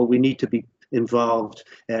 but we need to be involved,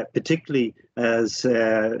 particularly as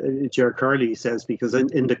Gerard Curley says, because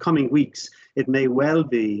in the coming weeks, it may well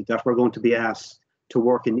be that we're going to be asked to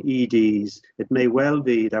work in EDs. It may well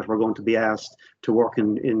be that we're going to be asked to work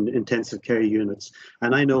in intensive care units.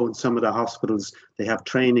 And I know in some of the hospitals, they have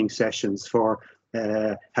training sessions for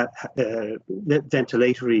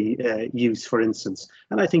ventilatory use, for instance.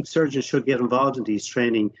 And I think surgeons should get involved in these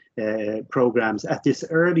training programs at this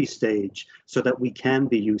early stage so that we can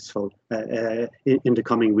be useful in the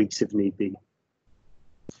coming weeks if need be.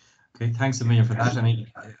 Okay, thanks a million for that. I mean,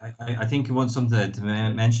 I think something to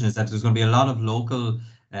mention is that there's going to be a lot of local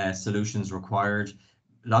solutions required,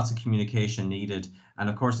 lots of communication needed. And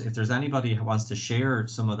of course, if there's anybody who wants to share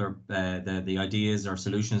some other the ideas or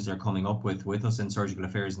solutions they're coming up with us in surgical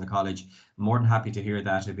affairs in the college, I'm more than happy to hear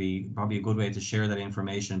that. It'd be probably a good way to share that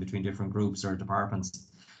information between different groups or departments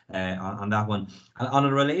on that one. And on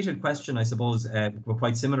a related question, I suppose,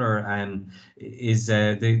 quite similar, is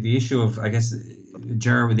the issue of, I guess,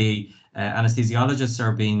 Gerard, the anesthesiologists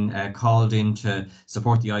are being called in to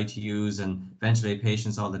support the ITUs and ventilate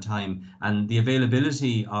patients all the time, and the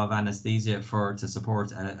availability of anesthesia to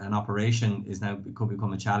support an operation could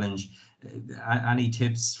become a challenge. Any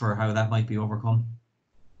tips for how that might be overcome?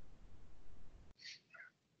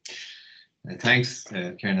 Thanks,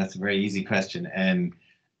 Kieran. That's a very easy question.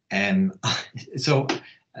 So,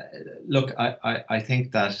 look, I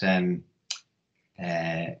think that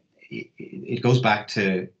it goes back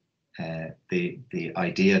to the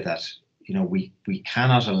idea that, you know, we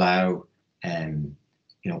cannot allow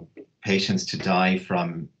patients to die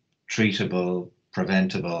from treatable,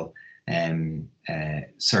 preventable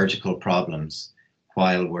surgical problems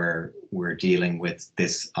while we're dealing with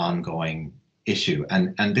this ongoing issue,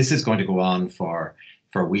 and this is going to go on for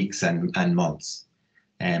weeks and months.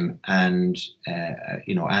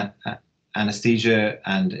 Anaesthesia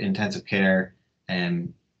and intensive care,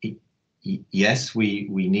 yes, we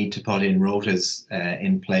need to put in rotas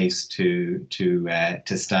in place to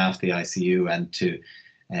staff the ICU,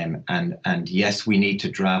 and yes, we need to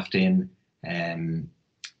draft in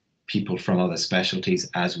people from other specialties,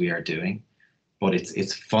 as we are doing, but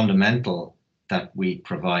it's fundamental that we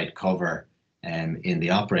provide cover in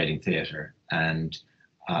the operating theatre, and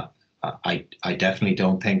I definitely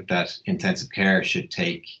don't think that intensive care should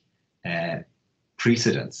take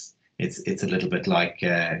precedence. It's a little bit like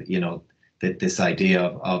this idea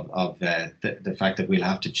of the fact that we'll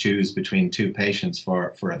have to choose between two patients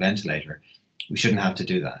for a ventilator. We shouldn't have to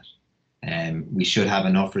do that. We should have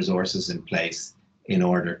enough resources in place in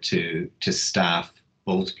order to staff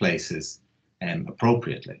both places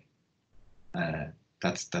appropriately.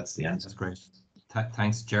 That's the answer. That's great.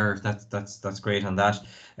 Thanks, Gerard. That's great on that.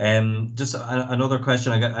 Just another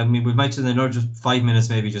question. I mean, we might in another just 5 minutes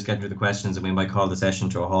maybe just get through the questions, and we might call the session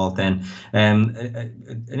to a halt then.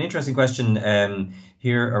 An interesting question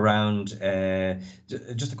here around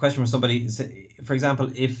just a question from somebody. For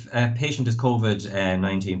example, if a patient is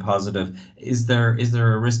COVID-19 positive, is there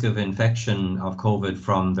a risk of infection of COVID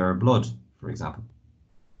from their blood, for example?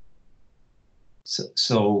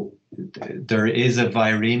 So there is a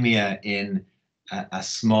viremia in a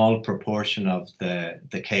small proportion of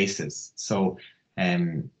the cases. So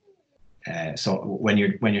so when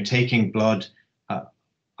you're taking blood,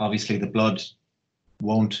 obviously the blood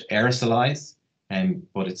won't aerosolize,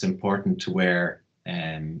 but it's important to wear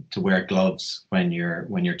gloves when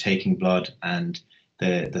you're taking blood, and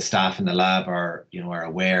the staff in the lab are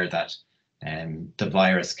aware that the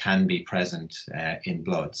virus can be present in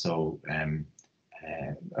blood. So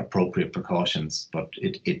appropriate precautions, but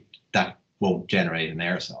that won't generate an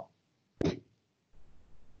aerosol.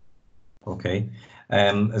 Okay.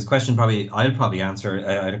 As a question I'll probably answer.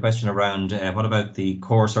 I had a question around what about the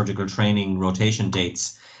core surgical training rotation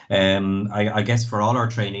dates? I guess for all our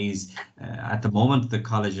trainees at the moment, the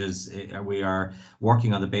colleges, we are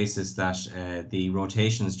working on the basis that the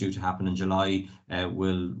rotations due to happen in July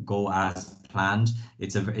will go as planned.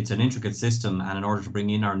 It's an intricate system, and in order to bring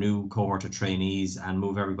in our new cohort of trainees and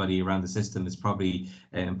move everybody around the system, it's probably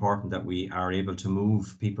important that we are able to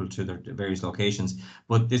move people to their various locations.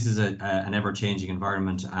 But this is an ever-changing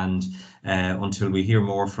environment, and until we hear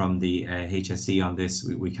more from the HSE on this,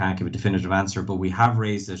 we can't give a definitive answer. But we have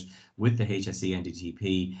raised it with the HSE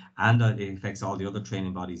NDTP, and it affects all the other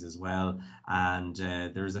training bodies as well. And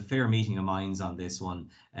there is a fair meeting of minds on this one,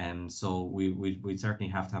 so we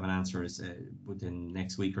certainly have to have an answer within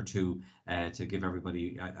next week or two to give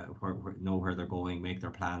everybody know where they're going, make their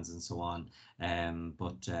plans, and so on.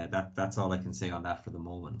 But that's all I can say on that for the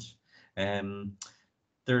moment.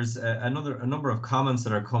 There's a number of comments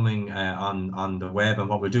that are coming on the web, and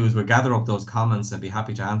what we'll do is we'll gather up those comments and be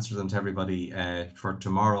happy to answer them to everybody for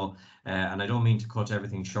tomorrow. And I don't mean to cut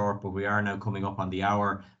everything short, but we are now coming up on the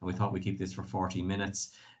hour, and we thought we'd keep this for 40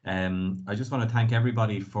 minutes. I just want to thank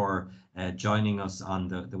everybody for joining us on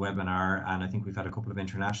the webinar, and I think we've had a couple of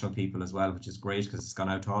international people as well, which is great because it's gone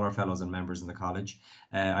out to all our fellows and members in the college.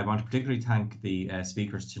 I want to particularly thank the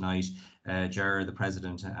speakers tonight, Gerard, the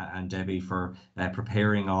President, and Debbie, for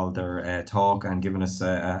preparing all their talk and giving us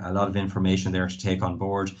a lot of information there to take on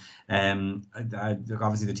board.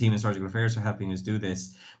 Obviously the team in Surgical Affairs are helping us do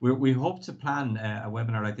this. We hope to plan a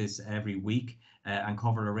webinar like this every week and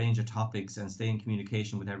cover a range of topics and stay in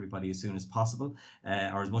communication with everybody as soon as possible,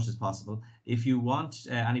 or as much as possible. If you want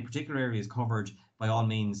any particular areas covered, by all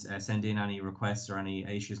means, send in any requests or any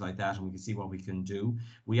issues like that, and we can see what we can do.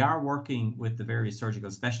 We are working with the various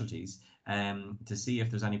surgical specialties to see if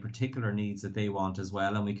there's any particular needs that they want as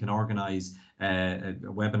well, and we can organise a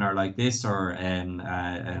webinar like this, or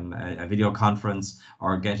a video conference,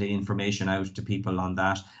 or get information out to people on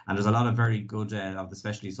that. And there's a lot of very good of the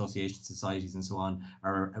specialty association societies and so on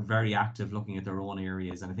are very active looking at their own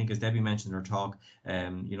areas. And I think, as Debbie mentioned in her talk,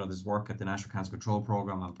 there's work at the National Cancer Control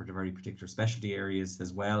Programme on very particular specialty areas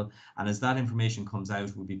as well. And as that information comes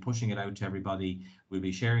out, we'll be pushing it out to everybody. We'll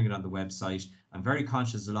be sharing it on the website, I'm very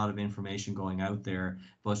conscious there's a lot of information going out there,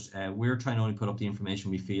 but we're trying to only put up the information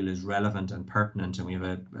we feel is relevant and pertinent, and we have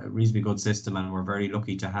a reasonably good system, and we're very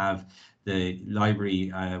lucky to have the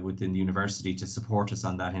library within the university to support us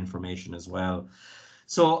on that information as well.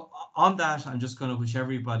 So on that, I'm just going to wish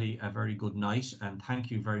everybody a very good night, and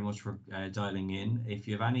thank you very much for dialing in. If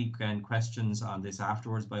you have any questions on this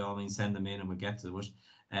afterwards, by all means send them in and we'll get to it.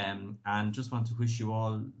 And just want to wish you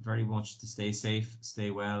all very much to stay safe,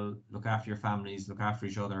 stay well, look after your families, look after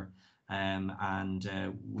each other, and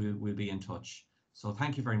we'll be in touch. So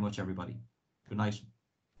thank you very much, everybody. Good night.